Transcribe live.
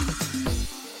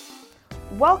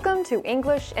Welcome to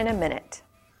English in a Minute.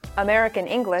 American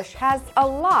English has a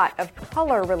lot of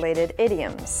color-related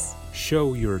idioms.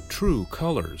 Show your true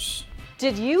colors.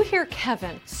 Did you hear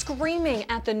Kevin screaming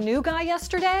at the new guy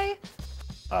yesterday?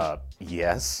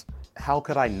 Yes. How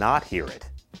could I not hear it?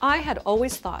 I had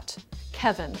always thought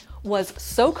Kevin was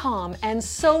so calm and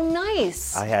so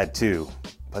nice. I had too.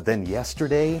 But then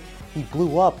yesterday, he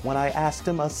blew up when I asked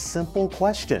him a simple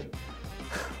question.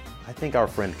 I think our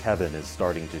friend Kevin is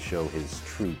starting to show his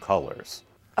true colors.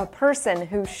 A person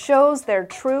who shows their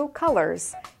true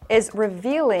colors is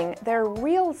revealing their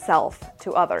real self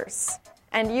to others.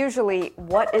 And usually,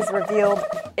 what is revealed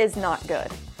is not good.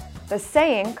 The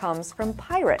saying comes from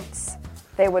pirates.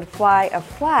 They would fly a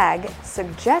flag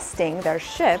suggesting their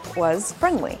ship was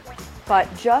friendly. But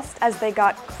just as they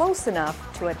got close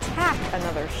enough to attack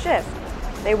another ship,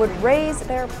 they would raise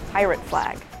their pirate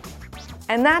flag.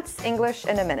 And that's English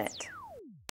in a Minute.